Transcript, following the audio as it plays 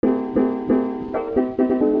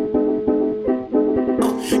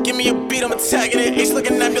get beat, I'm attacking it. Ace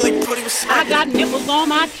looking at me like Brody was smacking. I got nipples on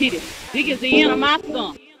my titties, big as the end of my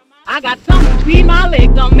thumb. I got something between my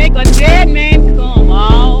legs, gonna make a dead man come.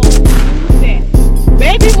 Oh, that.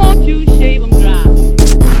 Baby, won't you shave them dry?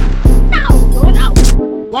 No.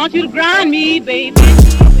 Want you to grind me, baby.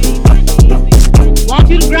 Want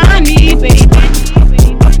you to grind me, baby.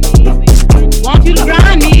 Want you to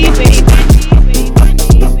grind me, baby.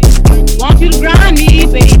 Want you to grind me,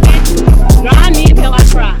 baby. Grind me until I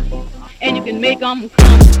cry. And you can make them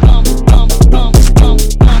come.